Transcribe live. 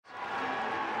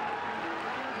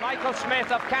Michael Smith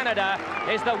of Canada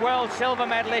is the world silver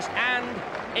medalist and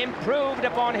improved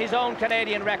upon his own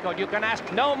Canadian record. You can ask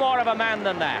no more of a man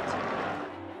than that.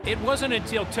 It wasn't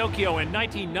until Tokyo in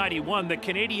 1991 that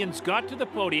Canadians got to the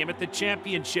podium at the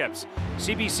championships.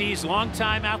 CBC's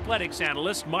longtime athletics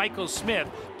analyst Michael Smith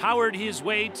powered his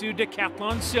way to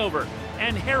decathlon silver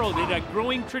and heralded a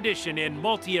growing tradition in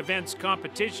multi-events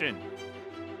competition.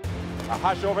 A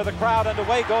hush over the crowd, and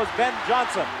away goes Ben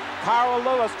Johnson. Carl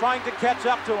Lewis trying to catch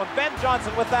up to him. Ben Johnson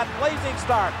with that blazing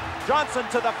start. Johnson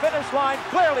to the finish line,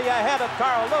 clearly ahead of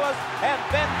Carl Lewis, and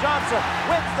Ben Johnson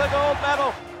wins the gold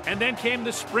medal. And then came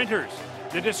the sprinters.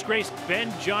 The disgraced Ben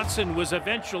Johnson was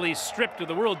eventually stripped of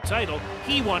the world title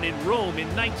he won in Rome in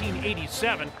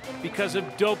 1987 because of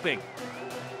doping.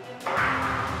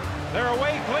 They're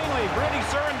away cleanly. Bruni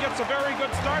Surin gets a very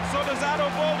good start, so does Addo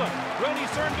Bolden. Bruni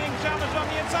Surin being challenged on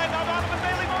the inside. Now Donovan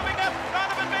Bailey moving up.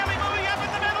 Donovan Bailey moving up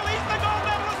in the middle. He's the gold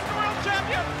medalist and world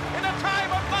champion in a time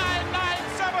of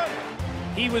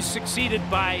 9:97. He was succeeded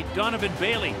by Donovan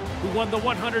Bailey, who won the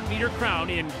 100-meter crown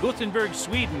in Gothenburg,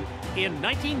 Sweden in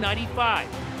 1995.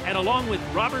 And along with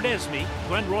Robert Esme,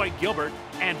 Glenroy Gilbert,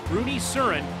 and Bruni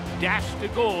Surin, dashed to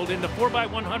gold in the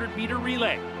 4x100-meter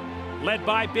relay. Led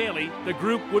by Bailey, the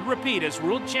group would repeat as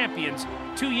world champions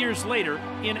 2 years later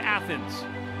in Athens.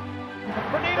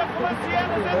 Bernita Felicienne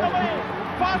is in the lead.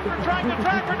 Foster trying to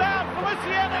track her down.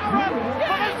 Felicienne in front.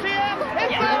 Felicienne is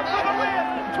there for the win.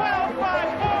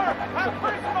 12.54, a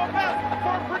personal best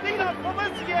for Bernita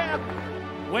Felicienne.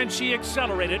 When she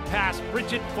accelerated past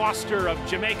Bridget Foster of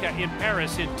Jamaica in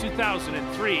Paris in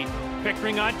 2003,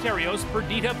 Pickering, Ontario's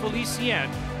Perdita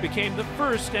Felicienne became the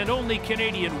first and only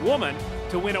Canadian woman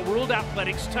to win a World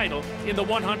Athletics title in the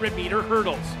 100-meter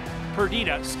hurdles.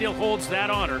 Perdita still holds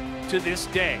that honor to this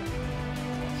day.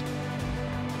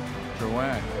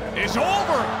 Drouin is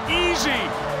over, easy.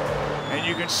 And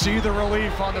you can see the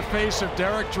relief on the face of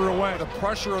Derek Drouin. The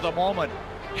pressure of the moment,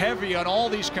 heavy on all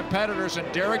these competitors,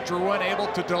 and Derek Drouin able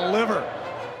to deliver.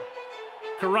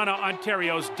 Corunna,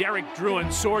 Ontario's Derek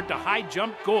Drouin soared to high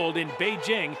jump gold in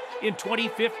Beijing in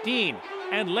 2015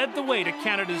 and led the way to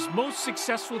Canada's most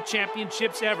successful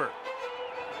championships ever.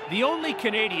 The only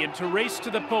Canadian to race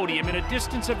to the podium in a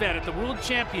distance event at the World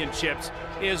Championships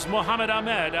is Mohamed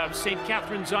Ahmed of St.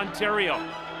 Catharines, Ontario.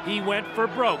 He went for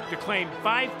broke to claim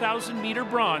 5,000-meter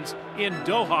bronze in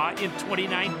Doha in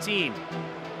 2019.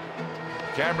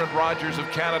 Cameron Rogers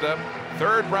of Canada,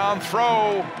 third round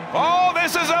throw. Oh,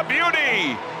 this is a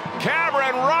beauty!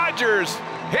 Cameron Rogers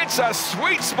hits a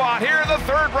sweet spot here in the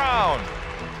third round.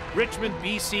 Richmond,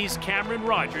 BC's Cameron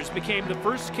Rogers became the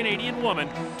first Canadian woman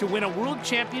to win a World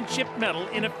Championship medal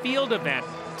in a field event,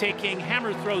 taking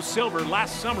hammer throw silver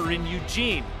last summer in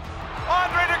Eugene.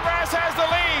 Andre DeGrasse has the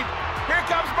lead. Here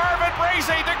comes Marvin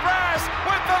Bracey. DeGrasse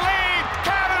with the lead.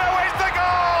 Canada wins the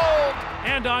gold!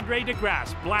 And Andre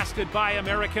DeGrasse blasted by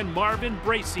American Marvin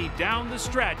Bracey down the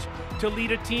stretch to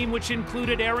lead a team which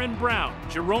included Aaron Brown,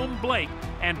 Jerome Blake,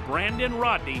 and Brandon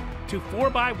Rodney to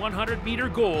 4x100-meter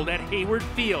gold at Hayward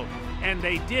Field. And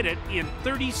they did it in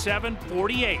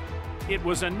 37:48. It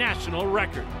was a national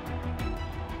record.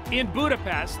 In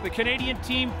Budapest, the Canadian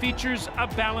team features a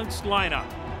balanced lineup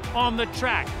on the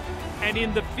track and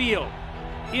in the field,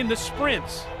 in the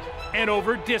sprints, and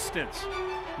over distance.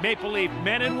 Maple Leaf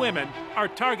men and women are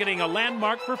targeting a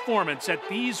landmark performance at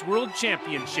these World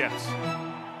Championships.